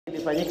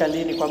Ilifanyika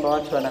lini kwamba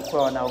watu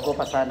wanakuwa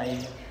wanaogopa sana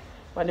hivi?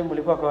 Kwani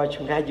mlikuwa kwa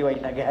wachungaji wa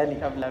aina gani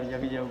kabla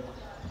hamjakuja huko?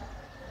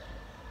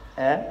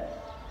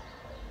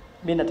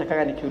 Mimi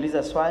nataka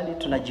nikiuliza swali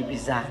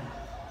tunajibizana.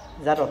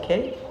 Is that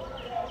okay?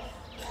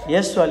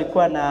 Yesu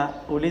alikuwa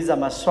anauliza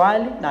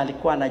maswali na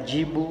alikuwa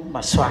anajibu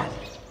maswali.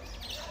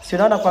 Si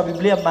unaona kwa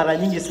Biblia mara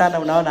nyingi sana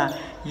unaona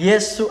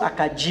Yesu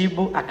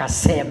akajibu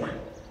akasema.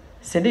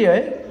 Si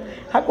ndio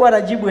Hakuwa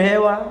anajibu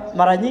hewa,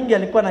 mara nyingi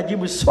alikuwa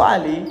anajibu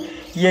swali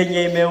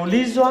yenye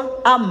imeulizwa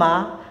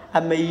ama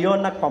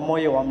ameiona kwa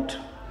moyo wa mtu.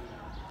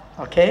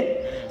 Okay?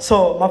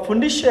 So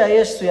mafundisho ya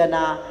Yesu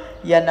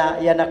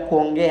yana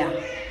kuongea.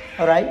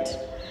 Alright?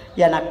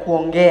 Yana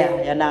kuongea,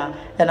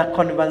 yana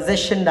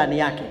conversation ndani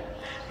yake.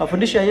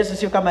 Mafundisho ya Yesu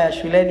sio kama ya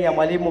shuleni ya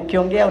mwalimu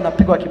ukiongea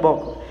unapigwa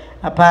kiboko.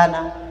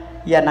 Hapana,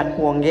 yana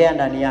kuongea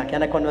ndani yake,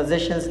 yana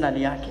conversations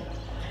ndani yake.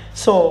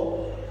 So,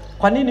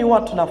 kwa nini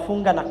huwa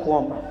tunafunga na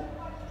kuomba?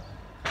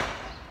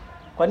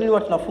 Kwa nini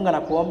huwa tunafunga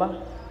na kuomba?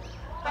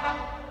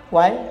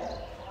 Why?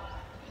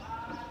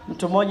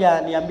 Mtu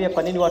mmoja niambie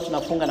kwa nini huwa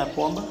tunafunga na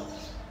kuomba?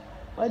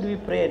 Why do we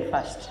pray and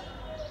fast?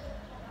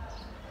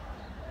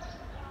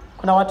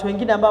 Kuna watu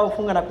wengine ambao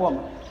hufunga na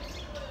kuomba?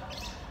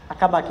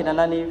 Kama akina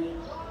nani hivi?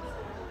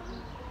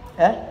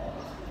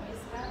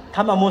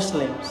 Kama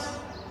Muslims.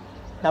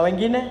 Na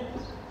wengine?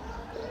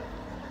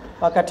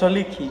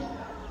 Wakatoliki.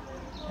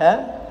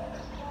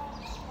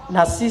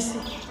 Na sisi?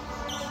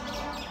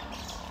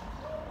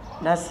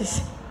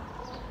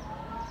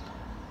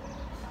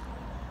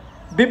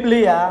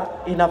 Biblia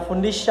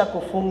inafundisha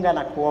kufunga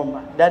na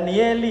kuomba.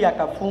 Danieli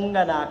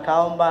akafunga na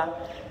akaomba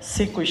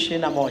siku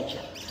 21.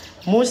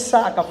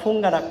 Musa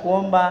akafunga na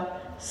kuomba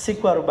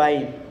siku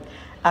 40.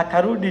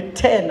 Akarudi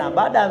tena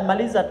baada ya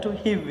kumaliza tu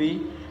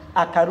hivi,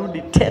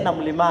 akarudi tena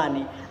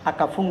mlimani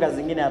akafunga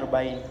zingine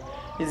 40.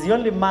 Is the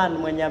only man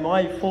mwenye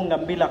amewahi funga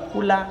bila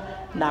kula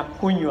na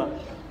kunywa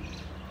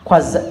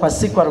kwa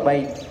siku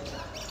 40.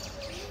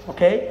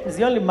 Okay? Is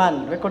the only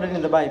man recorded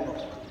in the Bible.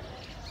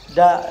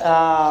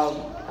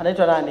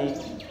 Anaitwa nani?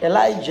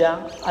 Elijah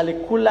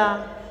alikula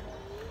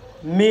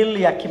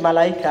meal ya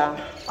kimalaika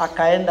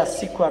akaenda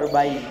siku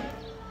 40.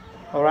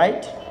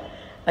 Alright?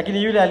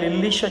 Lakini yule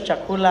alilishwa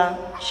chakula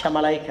cha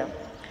malaika.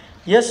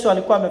 Yesu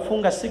alikuwa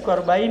amefunga siku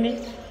 40.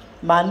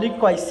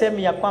 Maandiko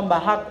haisemi ya kwamba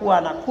hakuwa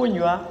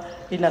anakunywa,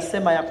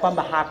 inasema ya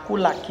kwamba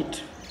hakula kitu.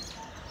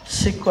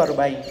 Siku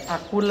 40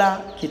 hakula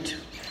kitu.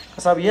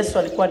 Kwa sababu Yesu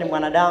alikuwa ni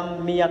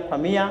mwanadamu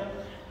 100%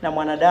 na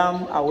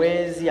mwanadamu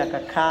hawezi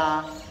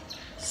akakaa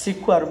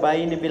siku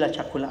 40 bila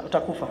chakula.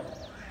 Utakufa.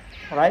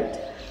 Alright?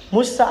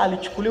 Musa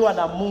alichukuliwa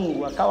na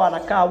Mungu, akawa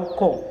anakaa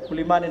huko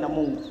mlimani na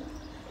Mungu.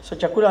 So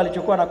chakula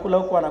alichokuwa anakula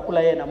huko anakula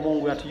yeye na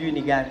Mungu, hatujui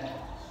ni gani.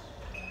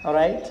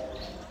 Alright?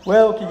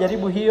 Wewe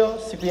ukijaribu hiyo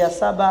siku ya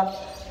 7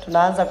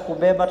 tunaanza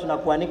kubeba,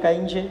 tunakuanika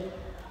nje,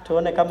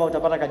 tuone kama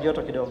utapata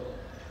kajoto kidogo.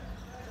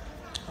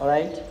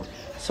 Alright?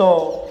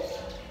 So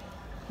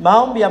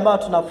maombi ambayo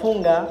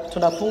tunafunga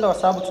kwa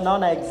sababu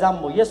tunaona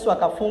example. Yesu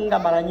akafunga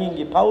mara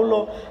nyingi,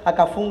 Paulo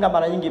akafunga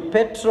mara nyingi,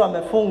 Petro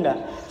amefunga.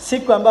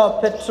 Siku ambayo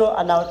Petro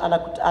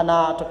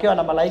anatokewa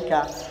na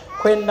malaika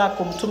kwenda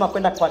kumtuma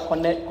kwenda kwa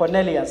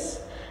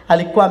Cornelius,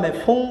 alikuwa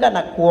amefunga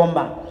na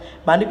kuomba.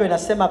 Maandiko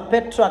inasema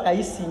Petro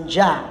akahisi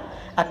njaa,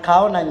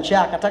 akaona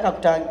njaa, akataka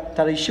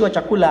kutayarishiwa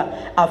chakula,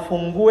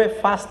 afungue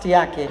fast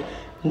yake,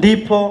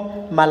 ndipo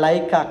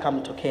malaika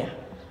akamtokea.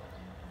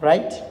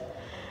 Right?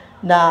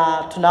 Na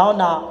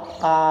tunaona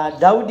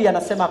Daudi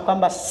anasema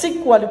kwamba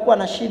siku alikuwa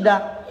na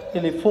shida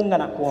nilifunga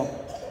na kuomba.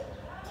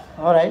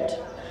 Alright?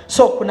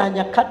 So kuna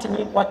nyakati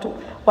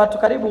watu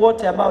karibu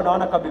wote ambao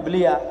unaona kwa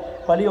Biblia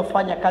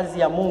waliofanya kazi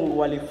ya Mungu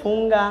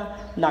walifunga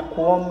na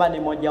kuomba. Ni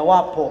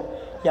mojawapo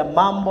ya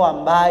mambo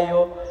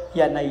ambayo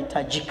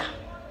yanahitajika.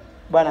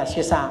 Bwana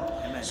asifiwe sana.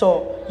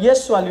 So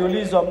Yesu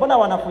aliulizwa, mbona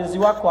wanafunzi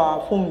wako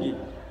hawafungi?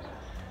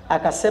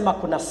 Akasema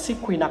kuna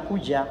siku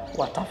inakuja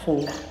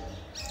watafunga.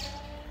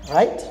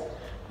 Right?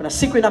 Kuna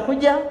siku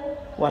inakuja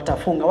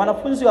watafunga.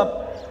 Wanafunzi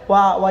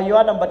wa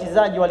Yohana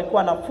Mbatizaji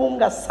walikuwa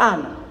wanafunga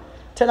sana.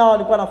 Tena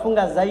walikuwa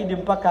wanafunga zaidi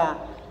mpaka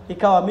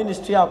ikawa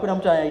ministry yao kuna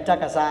mtu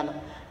anaitaka sana.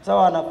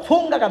 Sababu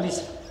wanafunga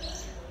kabisa.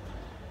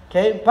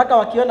 Okay, mpaka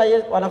wakiona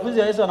wanafunzi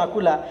wa Yesu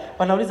wanakula,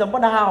 wanauliza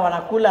mbona hawa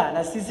wanakula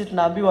na sisi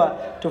tunaambiwa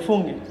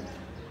tufunge.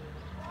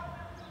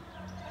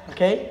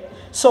 Okay?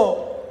 So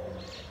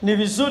ni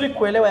vizuri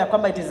kuelewa ya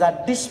kwamba it is a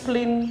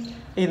discipline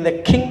in the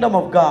kingdom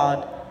of God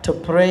to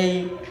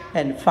pray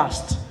and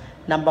fast.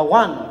 Number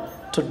 1,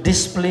 to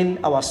discipline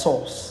our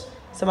souls.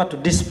 Sema to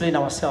discipline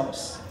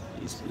ourselves.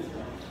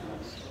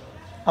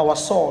 Our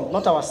soul,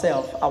 not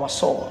ourselves, our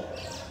soul.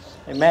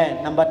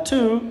 Amen. Number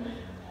 2,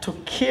 to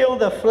kill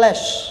the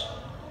flesh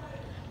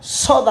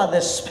so that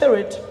the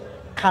spirit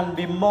can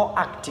be more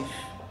active.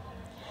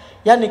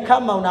 Yani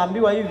kama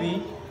unaambiwa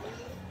hivi,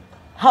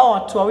 hawa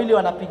watu wawili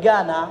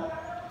wanapigana,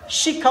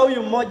 shika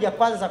huyu mmoja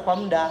kwanza kwa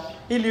muda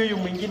ili huyu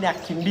mwingine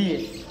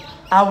akimbie,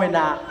 awe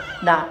na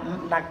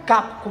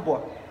gap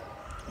kubwa.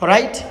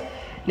 Alright?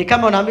 Ni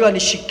kama unaambiwa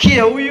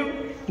nishikie huyu,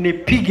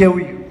 nipige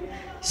huyu.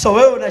 So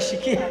wewe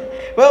unashikia,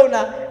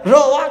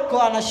 roho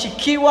wako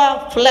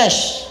anashikiwa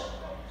flesh.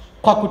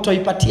 kwa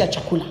kutoipatia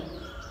chakula,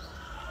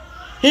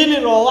 ili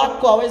roho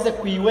wako aweze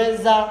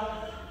kuiweza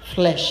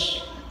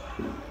flesh.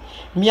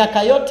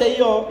 Miaka yote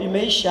hiyo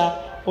imeisha,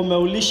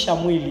 umeulisha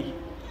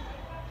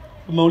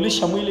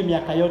mwili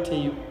miaka yote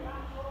hiyo.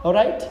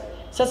 Alright?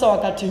 Sasa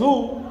wakati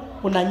huu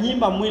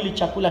unanyima mwili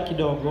chakula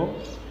kidogo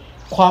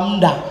kwa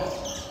muda,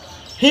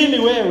 ili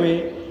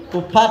wewe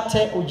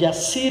upate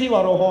ujasiri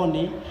wa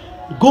rohoni,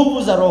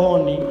 nguvu za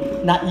rohoni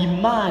na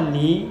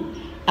imani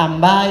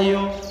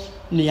ambayo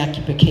ni ya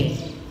kipekee.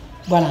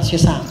 Bwana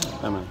asifiwe sana.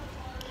 Amen.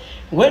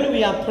 When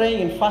we are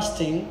praying and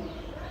fasting,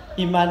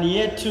 imani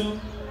yetu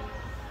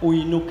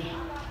uinuka.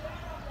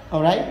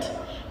 Alright?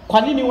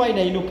 Kwa nini huwa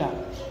inainuka?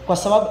 Kwa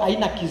sababu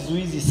haina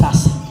kizuizi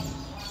sasa.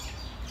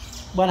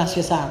 Bwana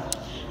asifiwe sana.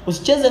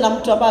 Usicheze na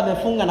mtu ambaye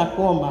amefunga na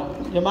kuomba.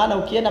 Ndio maana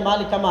ukienda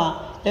mahali kama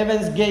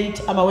Heaven's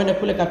Gate ama uende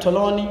kule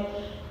Katoloni,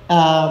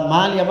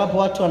 mahali ambapo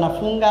watu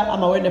wanafunga,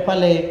 ama uende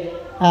pale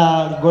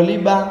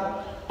Goliba,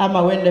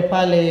 ama uende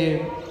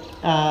pale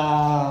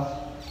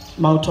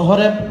Mount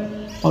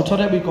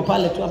Horeb iko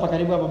pale tu hapa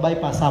karibu hapa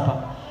bypass hapa.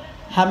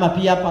 Ama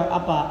pia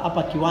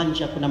hapa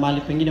Kiwanja kuna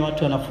mahali pengine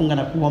watu wanafunga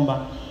na kuomba,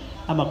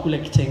 ama kule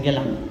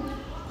Kitengela.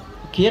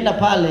 Ukienda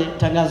pale,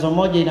 tangazo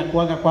moja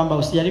inakuanga kwamba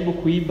usijaribu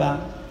kuiba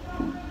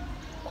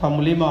kwa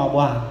mlima wa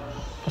Bwana,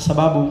 kwa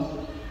sababu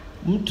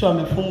mtu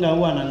amefunga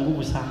huwa na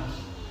nguvu sana.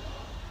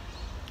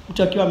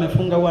 Mtu akiwa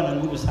amefunga huwa na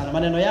nguvu sana.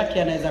 Maneno yake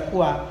yanaweza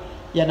kuwa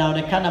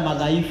yanaonekana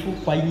madhaifu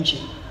kwa nje,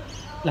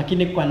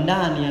 lakini kwa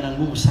ndani yana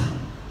nguvu sana.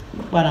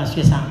 Bwana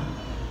asifiwe sana.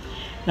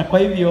 Na kwa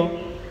hivyo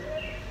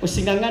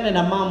usingangane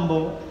na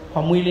mambo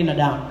kwa mwili na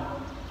damu.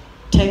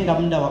 Tenga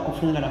muda wa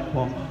kufunga na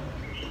kuomba.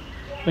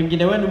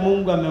 Wengine wenu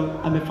Mungu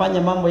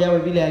amefanya mambo yawe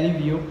vile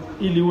yalivyo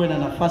ili uwe na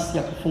nafasi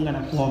ya kufunga na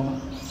kuomba.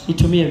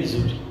 Itumie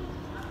vizuri.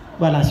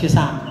 Bwana asifiwe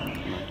sana.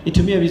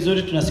 Itumie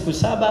vizuri. Tuna siku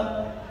 7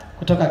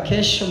 kutoka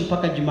kesho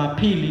mpaka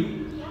Jumapili.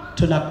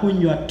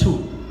 Tunakunywa tu,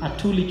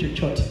 hatuli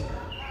chochote.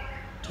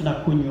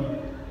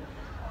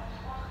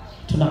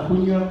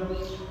 Tunakunywa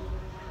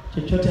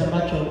chochote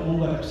ambacho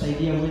Mungu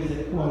atakusaidia uweze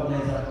kuwa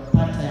unaweza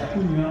pata ya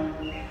kunywa.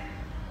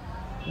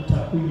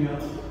 Utakunywa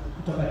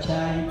kutoka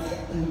chai,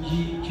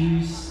 uji,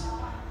 juice.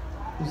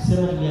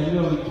 Usisema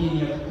tuliambiwa wikini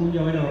ya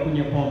kukunywa wewe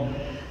wakunywe pombe.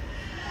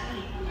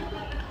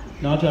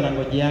 Na watu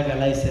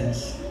wanangojeaga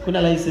license.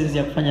 Kuna license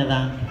ya kufanya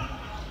dhambi.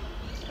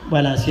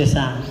 Bwana asifiwe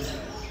sana.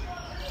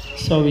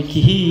 So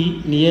wiki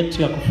hii ni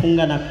yetu ya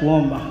kufunga na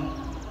kuomba.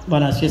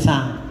 Bwana asifiwe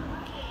sana.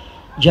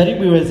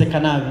 Jaribu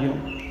iwezekanavyo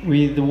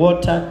with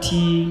water,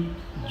 tea,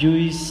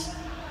 juice,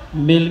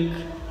 milk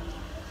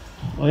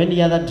or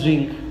any other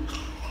drink.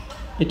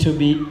 It will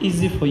be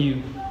easy for you.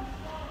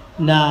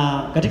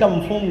 Na katika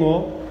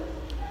mfungo,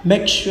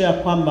 make sure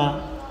kwamba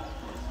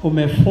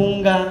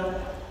umefunga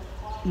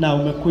na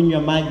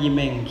umekunywa maji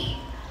mengi.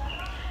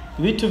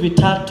 Vitu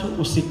vitatu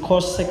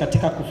usikose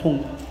katika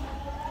kufunga.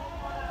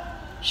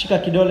 Shika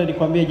kidole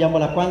nikwambie jambo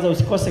la kwanza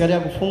usikose katika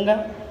kufunga.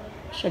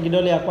 Shika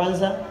kidole ya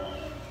kwanza.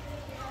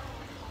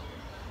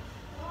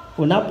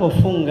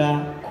 Unapofunga,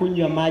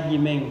 kunywa maji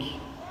mengi.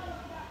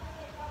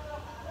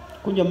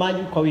 Kunywa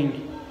maji kwa wingi.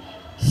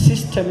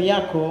 System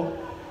yako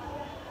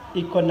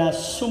iko na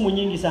sumu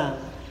nyingi sana.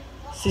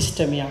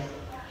 System yako.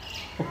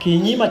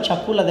 Ukinyima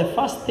chakula, the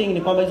first thing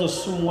ni kwamba hizo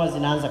sumu huwa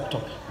zinaanza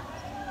kutoka.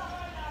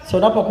 So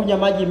unapokunywa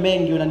maji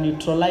mengi una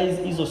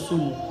neutralize hizo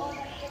sumu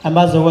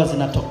ambazo huwa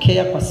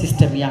zinatokea kwa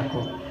system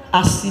yako.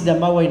 Acid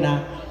ambayo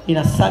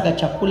inasaga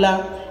chakula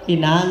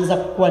inaanza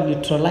kuwa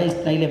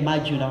neutralized na ile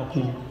maji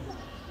unayokunywa.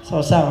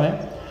 Sawa eh?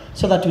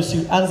 So that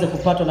usianze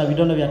kupatwa na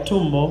vidonda vya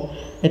tumbo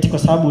eti kwa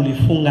sababu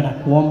ulifunga na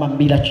kuomba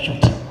bila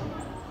chochote.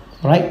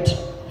 Right?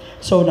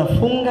 So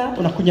unafunga,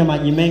 unakunywa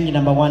maji mengi,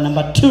 number 1.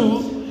 Number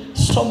 2,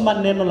 soma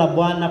neno la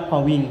Bwana kwa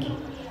wingi.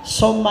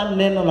 Soma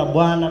neno la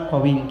Bwana kwa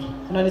wingi.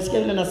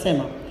 Unanisikia vile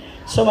nasema?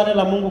 Soma neno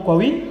la Mungu kwa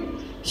wingi.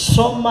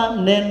 Soma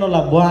neno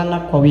la Bwana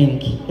kwa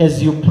wingi.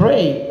 As you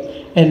pray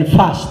and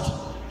fast,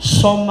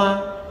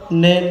 soma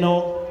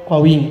neno kwa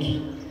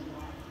wingi.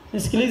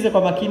 Nisikilize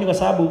kwa makini, kwa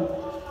sababu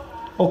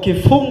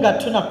ukifunga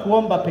tu na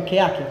kuomba peke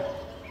yake,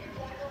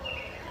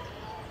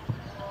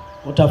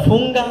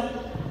 utafunga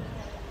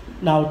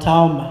na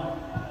utaomba.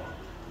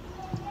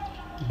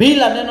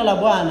 Bila neno la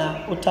Bwana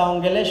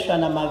utaongeleshwa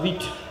na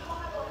mavitu.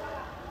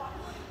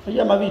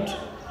 Unajua mavitu?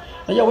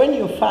 Unajua when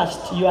you fast,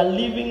 you are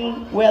living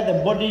where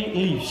the body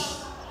lives.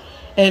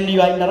 And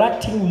you are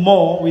interacting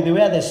more with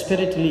where the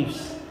spirit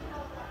lives.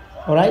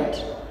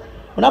 Alright?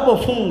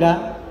 Unapofunga,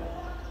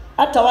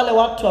 hata wale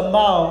watu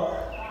ambao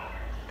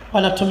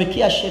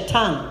wanatumikia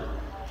shetani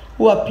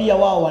huwa pia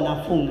wao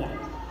wanafunga.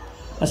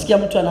 Nasikia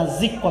mtu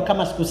anazikwa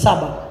kama siku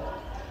 7.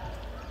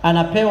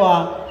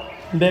 Anapewa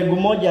mbegu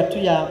moja tu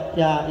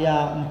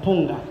ya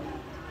mpunga.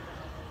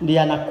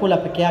 Ndiye anakula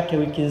peke yake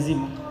wiki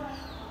nzima.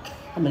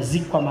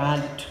 Amezikwa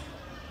mahali tu.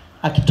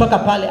 Akitoka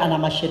pale ana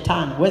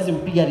mashetani. Huwezi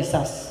mpiga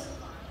risasi.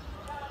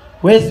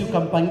 Huwezi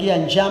ukampangia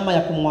njama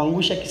ya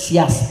kumwangusha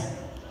kisiasa.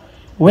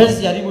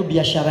 Huwezi haribu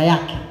biashara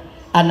yake.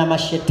 Ana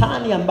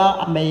mashetani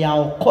ambao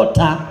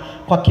ameyaokota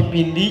kwa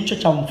kipindi hicho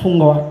cha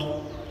mfungo wake.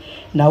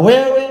 Na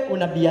wewe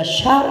una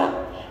biashara,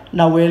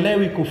 na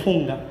uelewi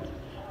kufunga,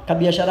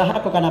 kabiashara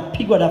hako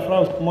kanapigwa na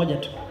dharau siku moja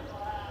tu.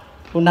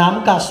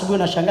 Unaamka asubuhi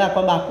unashangaa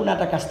kwamba hakuna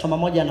hata customer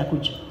moja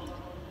anakuja.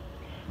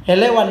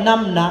 Elewa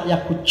namna ya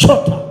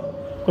kuchota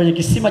kwenye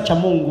kisima cha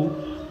Mungu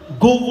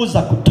nguvu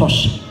za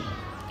kutosha,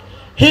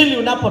 hili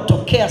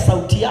unapotokea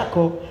sauti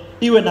yako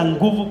iwe na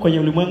nguvu kwenye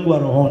ulimwengu wa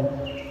rohoni.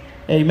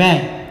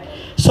 Amen.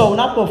 So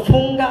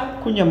unapofunga,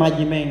 kunywa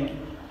maji mengi.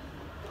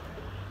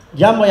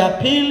 Jambo ya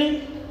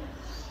pili,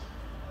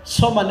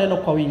 soma neno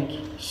kwa wingi.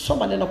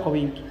 Soma neno kwa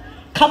wingi.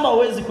 Kama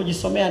huwezi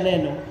kujisomea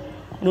neno,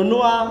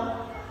 nunua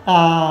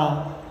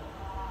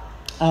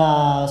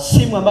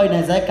simu ambayo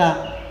inaweza weka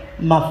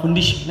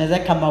mafundisho, inaweza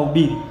weka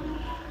mahubiri.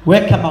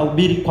 Weka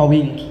mahubiri kwa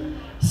wingi.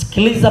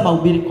 Sikiliza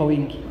mahubiri kwa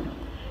wingi.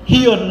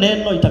 Hiyo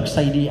neno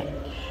itakusaidia.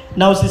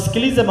 Na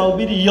usisikilize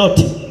mahubiri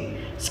yote.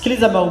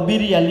 Sikiliza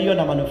mahubiri yaliyo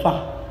na manufaa.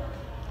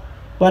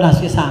 Bwana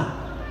asifiwe sana.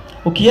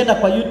 Ukienda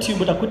kwa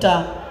YouTube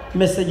utakuta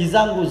message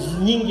zangu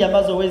nyingi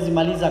ambazo huwezi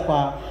maliza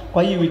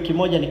kwa hii wiki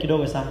moja, ni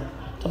kidogo sana.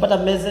 Utapata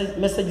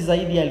message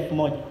zaidi ya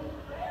 1000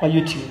 kwa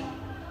YouTube.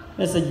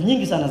 Message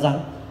nyingi sana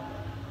zangu.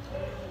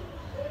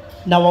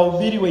 Na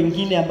wahubiri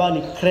wengine ambao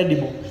ni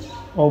credible.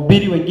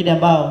 Wahubiri wengine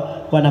ambao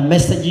wana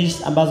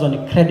messages ambazo ni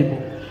credible.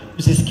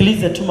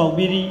 Usisikilize tu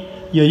mahubiri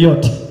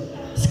yoyote.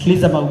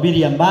 Sikiliza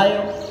mahubiri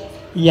ambayo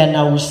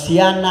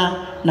yanahusiana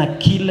na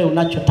kile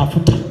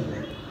unachotafuta.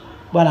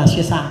 Bwana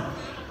asifiwe sana.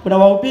 Kuna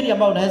wahubiri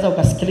ambao unaweza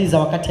ukasikiliza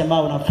wakati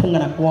ambao unafunga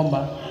na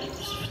kuomba.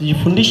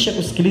 Jifundishe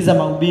kusikiliza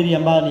mahubiri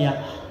ambayo ni ya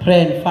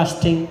prayer and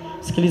fasting.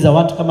 Sikiliza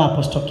watu kama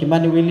Apostle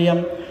Kimani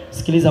William.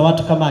 Sikiliza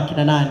watu kama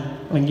akina nani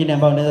wengine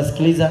ambao unaweza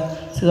sikiliza.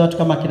 Sikiliza watu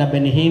kama akina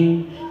Ben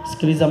Hinn.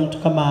 Sikiliza mtu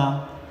kama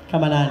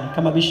nani?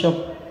 Kama Bishop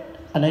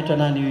anaitwa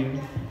nani huyu?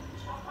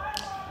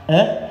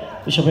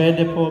 Bishop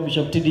Edepo,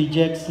 Bishop T.D.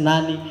 Jakes,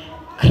 nani?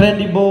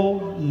 Credible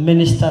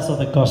ministers of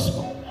the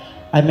gospel.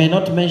 I may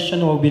not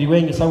mention wahubiri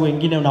wengi sababu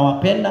wengine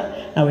unawapenda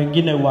na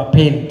wengine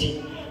uwapendi.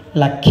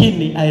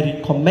 Lakini I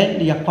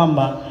recommend ya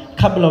kwamba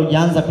kabla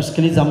hujaanza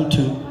kusikiliza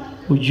mtu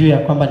ujue ya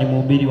kwamba ni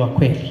mhubiri wa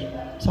kweli.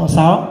 Sawa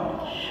sawa?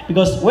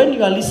 Because when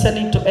you are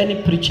listening to any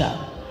preacher,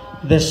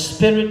 the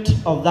spirit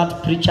of that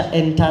preacher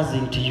enters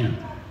into you.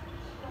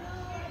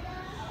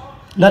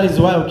 That is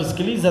why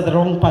ukisikiliza the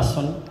wrong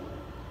person,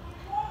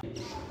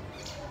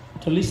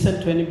 to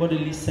listen to anybody,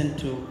 listen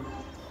to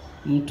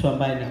mtu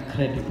ambaye ni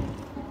credible.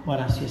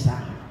 Bwana asifiwe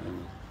sana.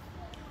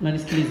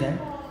 Unanisikiliza?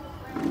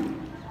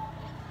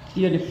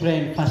 Hiyo ni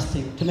prayer and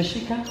fasting.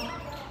 Tumeshika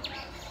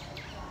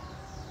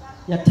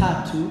ya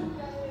tatu.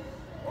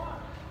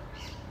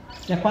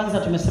 Ya kwanza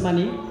tumesema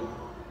ni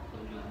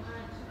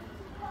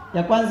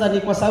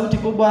kwa sauti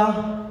kubwa.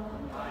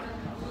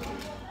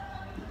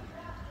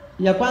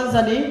 Ya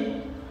kwanza ni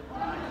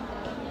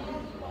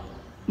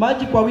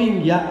maji kwa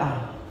wingi.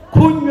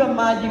 Kunywa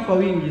maji kwa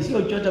wingi,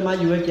 sio chochote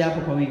maji uweke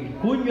hapo kwa wingi.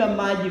 Kunywa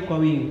maji kwa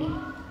wingi.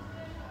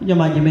 Kunywa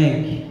maji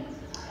mengi.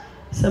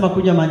 Sema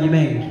kunywa maji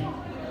mengi.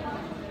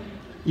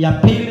 Ya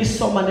pili,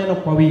 soma neno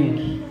kwa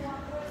wingi.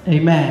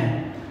 Amen.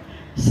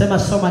 Sema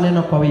soma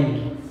neno kwa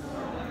wingi.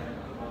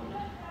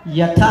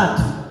 Ya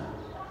tatu,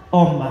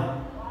 omba.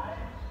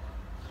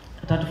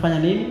 Tutatufanya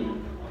nini?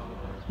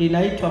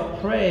 Inaitwa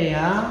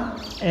prayer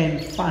and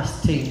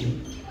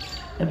fasting.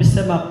 Hebu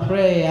sema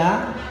prayer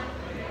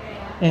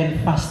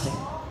and fasting.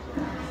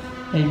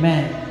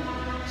 Amen.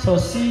 So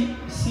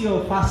sio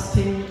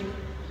fasting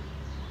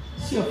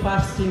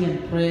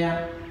and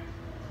prayer.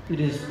 It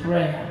is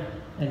prayer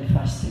and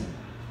fasting.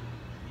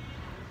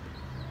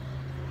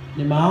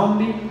 Ni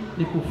maombi,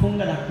 ni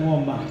kufunga na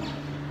kuomba.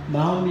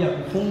 Maombi ya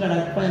kufunga na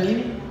kufanya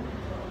nini?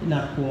 Na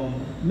kuomba.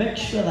 Make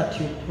sure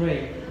that you pray.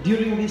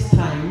 During this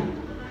time,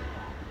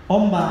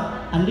 omba,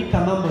 andika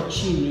mambo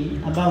chini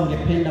ambayo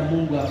ungependa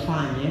Mungu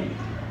afanye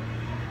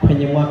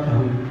kwenye mwaka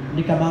huu.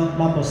 Andika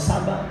mambo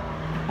 7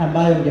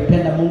 ambayo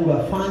ungependa Mungu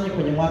afanye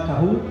kwenye mwaka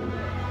huu.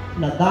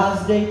 Na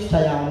Thursday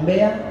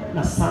tutayaombea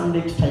na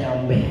Sunday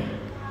tutayaombea.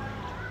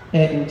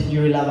 And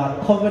you will have a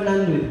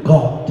covenant with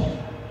God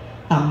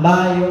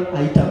ambayo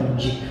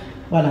haitavunjika.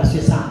 Bwana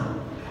asifiwe sana.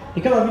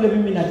 Ni kama vile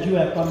mimi najua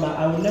ya kwamba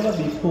I will never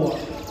be poor.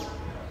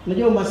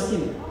 Unajua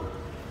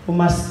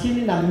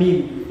umaskini na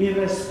mimi,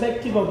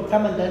 irrespective of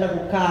kama nitaenda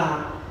kukaa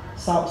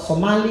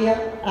Somalia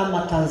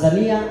ama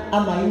Tanzania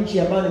ama nchi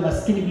ambayo ni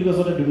maskini kuliko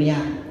zote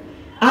duniani,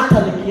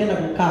 hata nikienda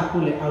kukaa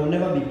kule I will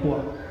never be poor.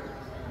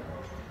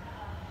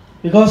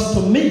 Because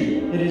to me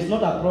it is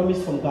not a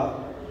promise from God.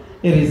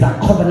 It is a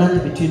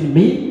covenant between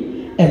me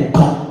and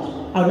God.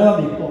 I will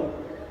never be poor.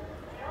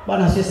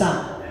 Bwana asifiwe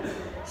sana.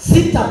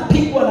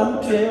 Sitapigwa na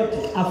mtu yeyote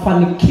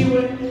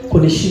afanikiwe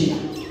kunishinda.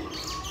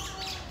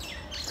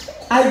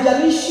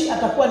 Haijalishi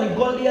atakuwa ni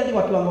Goliath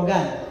wa kiwango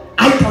gani,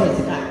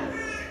 haitawezekana.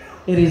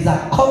 It is a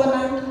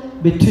covenant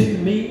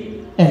between me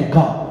and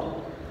God.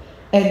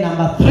 And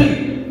number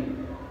 3,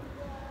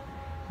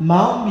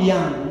 maombi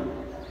yangu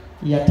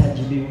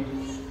yatajibiwa.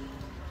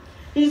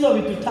 Hizo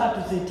vitu 3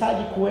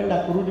 sihitaji kuenda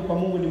kurudi kwa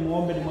Mungu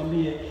nimuombe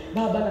nimwambie,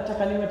 Baba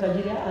nataka niwe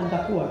tajiri,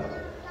 nitakuwa.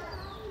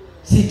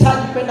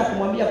 Sihitaji kwenda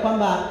kumwambia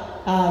kwamba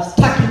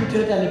sitaki mtu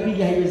yote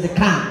anipige,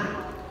 haiwezekani.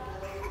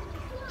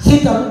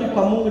 Sitarudi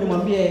kwa Mungu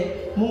nimwambie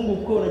Mungu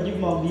uko unajibu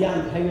maombi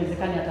yangu,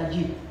 haiwezekani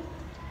atajibu.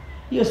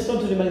 Hiyo story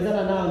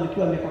tulimalizana nao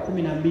nikiwa miaka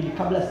 12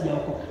 kabla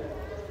sijaokoka.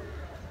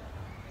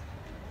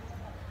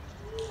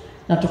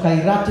 Na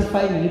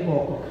tukairatify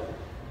nilipookoka.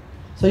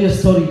 So your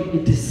story,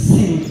 it is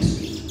sealed.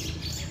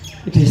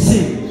 It is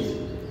sealed.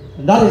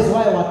 And that is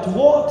why watu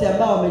wote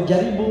ambao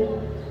wamejaribu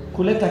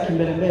kuleta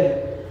kimbelembele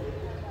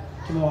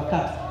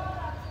tumewakata.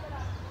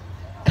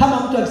 Kama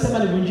mtu akisema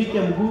nivunjike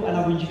mguu,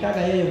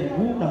 anavunjikaga yeye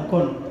mguu na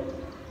mkono.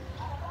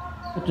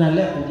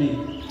 Tunaendelea kuhubiri.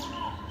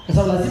 Kwa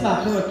sababu lazima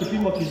apewe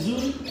kipimo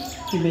kizuri,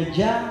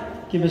 kimejaa,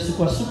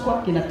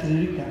 kimesukwa,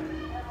 kinatiririka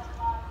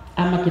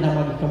ama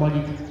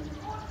kinamwagika.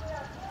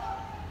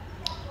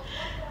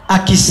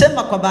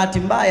 Akisema kwa bahati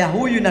mbaya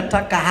huyu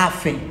nataka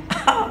hafe.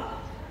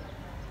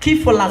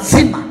 Kifo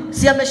lazima.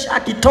 Si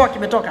akitoa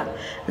kimetoka.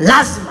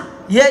 Lazima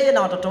yeye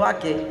na watoto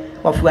wake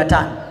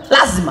wafuatane.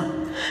 Lazima.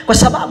 Kwa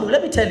sababu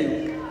let me tell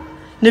you,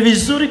 ni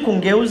vizuri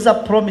kungeuza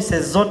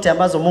promises zote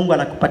ambazo Mungu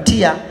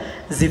anakupatia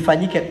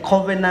zifanyike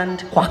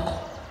covenant kwako.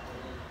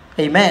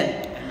 Amen.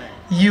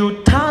 You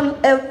turn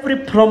every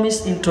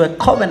promise into a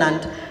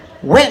covenant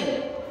when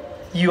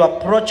you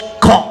approach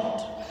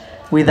God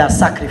with a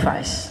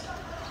sacrifice.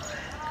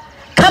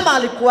 Kama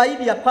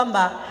alikuahidi ya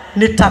kwamba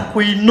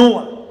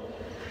nitakuinua,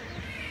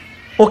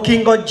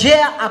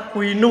 ukingojea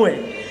akuinue,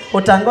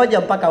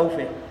 utangoja mpaka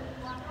ufe.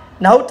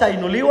 Na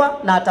utainuliwa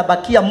na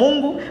atabakia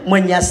Mungu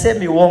mwenye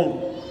asemi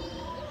uongo.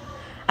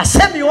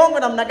 Asemi uongo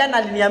namna gani?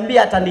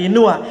 Aliniambia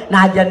ataniinua na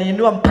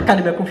hajaniinua mpaka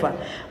nimekufa.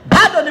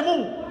 Bado ni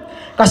Mungu.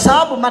 Kwa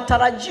sababu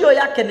matarajio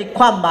yake ni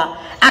kwamba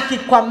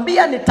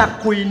akikwambia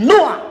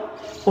nitakuinua,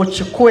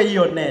 uchukue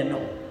hiyo neno.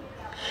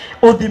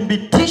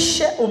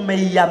 Udhibitishe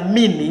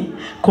umeiamini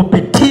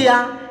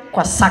kupitia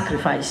kwa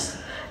sacrifice.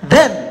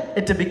 Then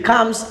it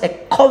becomes a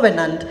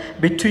covenant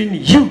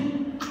between you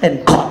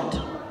and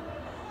God.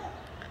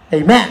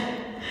 Amen.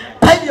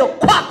 Kwa hivyo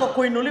kwako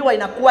kuinuliwa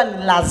inakuwa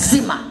ni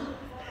lazima.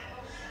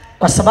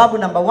 Kwa sababu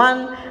number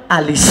 1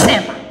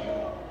 alisema.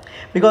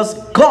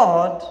 Because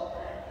God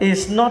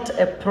is not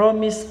a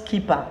promise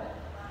keeper.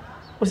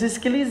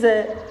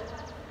 Usisikilize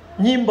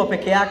nyimbo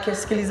peke yake,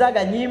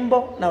 sikilizaga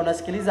nyimbo na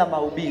unasikiliza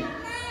mahubiri.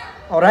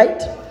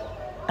 Alright?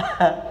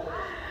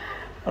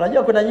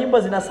 Unajua kuna nyimbo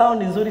zina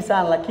sound nzuri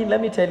sana, lakini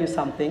let me tell you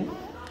something.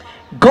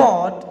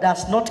 God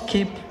does not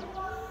keep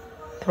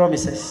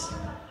promises.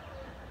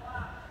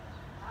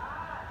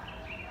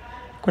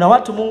 Kuna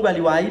watu Mungu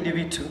aliwaahidi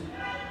vitu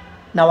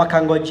na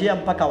wakangojea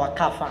mpaka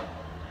wakafa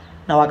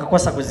na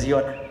wakakosa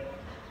kuziona.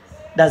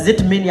 Does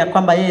it mean ya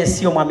kwamba yeye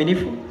sio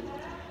mwaminifu?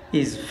 He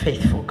is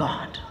faithful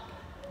God.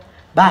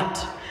 But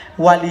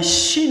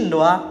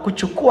walishindwa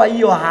kuchukua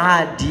hiyo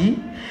ahadi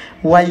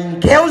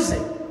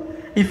waingeuze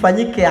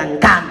ifanyike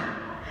angani.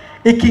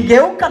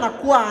 Ikigeuka na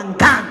kuwa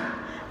angani,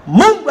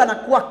 Mungu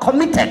anakuwa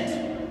committed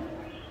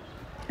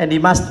and he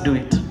must do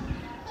it.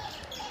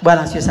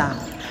 Bwana asifiwe sana.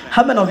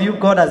 How many of you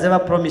God has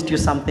ever promised you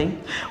something?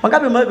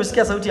 Wangapi mmewahi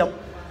kusikia sauti ya